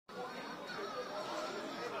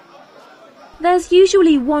There's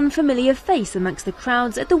usually one familiar face amongst the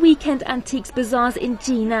crowds at the weekend antiques bazaars in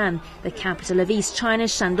Jinan, the capital of East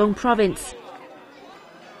China's Shandong province.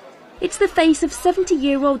 It's the face of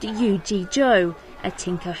 70-year-old Yu Jizhou, a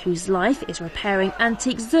tinker whose life is repairing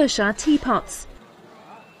antique Zesha teapots.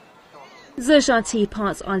 Zesha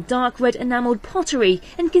teapots are dark red enamelled pottery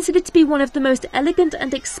and considered to be one of the most elegant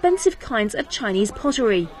and expensive kinds of Chinese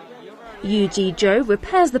pottery. Yu Jizhou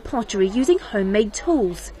repairs the pottery using homemade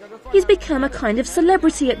tools. He's become a kind of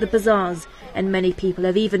celebrity at the bazaars, and many people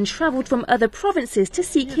have even travelled from other provinces to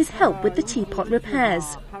seek his help with the teapot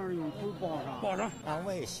repairs.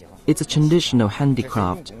 It's a traditional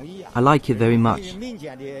handicraft. I like it very much.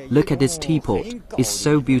 Look at this teapot. It's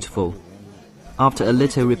so beautiful. After a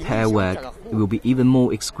little repair work, it will be even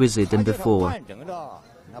more exquisite than before.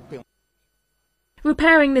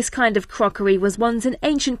 Repairing this kind of crockery was once an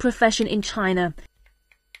ancient profession in China.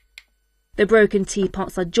 The broken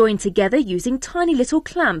teapots are joined together using tiny little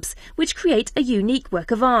clamps, which create a unique work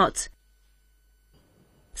of art.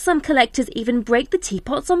 Some collectors even break the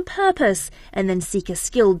teapots on purpose and then seek a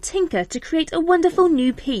skilled tinker to create a wonderful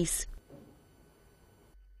new piece.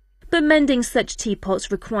 But mending such teapots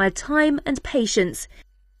requires time and patience.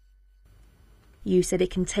 Yu said it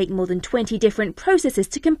can take more than 20 different processes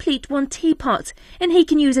to complete one teapot, and he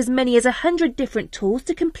can use as many as 100 different tools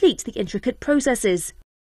to complete the intricate processes.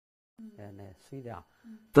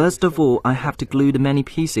 First of all, I have to glue the many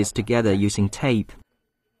pieces together using tape.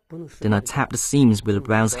 Then I tap the seams with a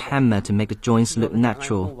bronze hammer to make the joints look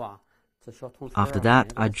natural. After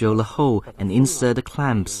that, I drill a hole and insert the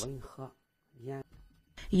clamps.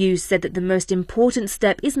 Yu said that the most important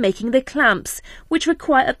step is making the clamps, which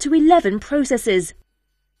require up to 11 processes.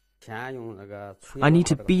 I need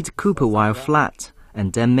to beat copper wire flat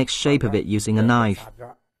and then make shape of it using a knife.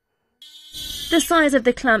 The size of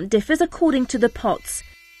the clamp differs according to the pots.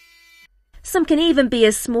 Some can even be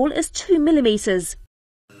as small as 2 millimeters.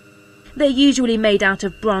 They're usually made out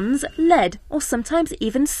of bronze, lead, or sometimes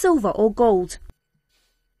even silver or gold.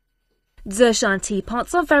 Zesha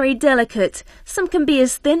teapots are very delicate. Some can be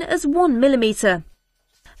as thin as 1 millimeter.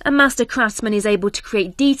 A master craftsman is able to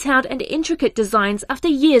create detailed and intricate designs after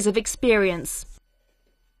years of experience.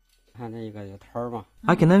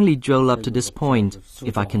 I can only drill up to this point.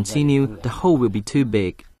 If I continue, the hole will be too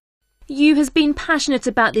big. Yu has been passionate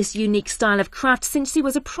about this unique style of craft since he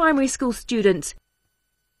was a primary school student.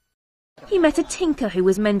 He met a tinker who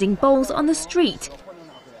was mending bowls on the street.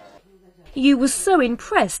 Yu was so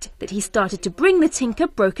impressed that he started to bring the tinker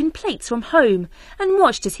broken plates from home and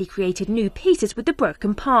watched as he created new pieces with the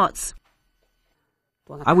broken parts.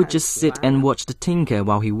 I would just sit and watch the tinker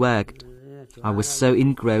while he worked. I was so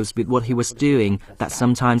engrossed with what he was doing that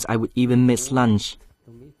sometimes I would even miss lunch.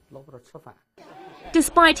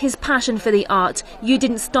 Despite his passion for the art, Yu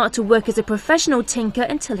didn't start to work as a professional tinker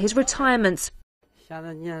until his retirement.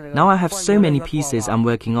 Now I have so many pieces I'm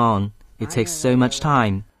working on. It takes so much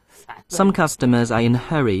time. Some customers are in a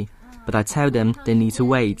hurry, but I tell them they need to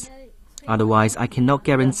wait. Otherwise, I cannot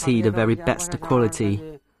guarantee the very best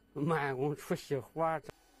quality.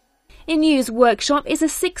 In Yu's workshop is a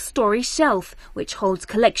 6-story shelf, which holds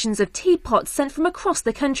collections of teapots sent from across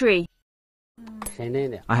the country.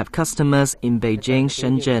 I have customers in Beijing,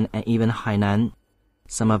 Shenzhen, and even Hainan.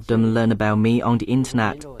 Some of them learn about me on the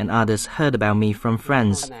internet, and others heard about me from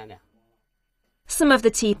friends. Some of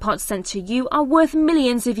the teapots sent to Yu are worth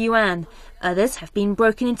millions of yuan. Others have been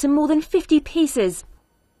broken into more than 50 pieces.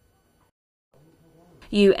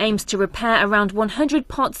 Yu aims to repair around 100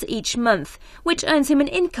 pots each month, which earns him an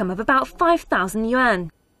income of about 5,000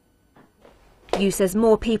 yuan. Yu says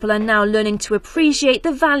more people are now learning to appreciate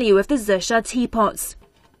the value of the Zesha teapots.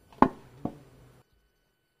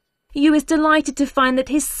 Yu is delighted to find that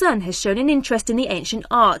his son has shown an interest in the ancient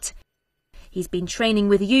art. He's been training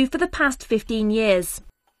with Yu for the past 15 years.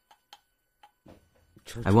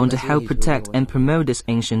 I want to help protect and promote this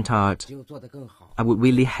ancient art. I would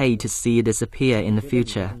really hate to see it disappear in the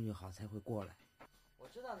future.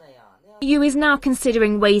 Yu is now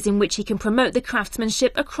considering ways in which he can promote the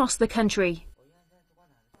craftsmanship across the country.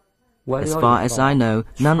 As far as I know,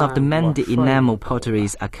 none of the mended enamel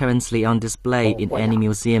potteries are currently on display in any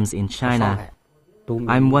museums in China.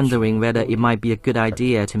 I'm wondering whether it might be a good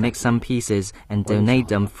idea to make some pieces and donate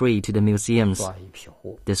them free to the museums.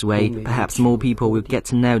 This way, perhaps more people will get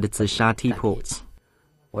to know the Zesha teapots.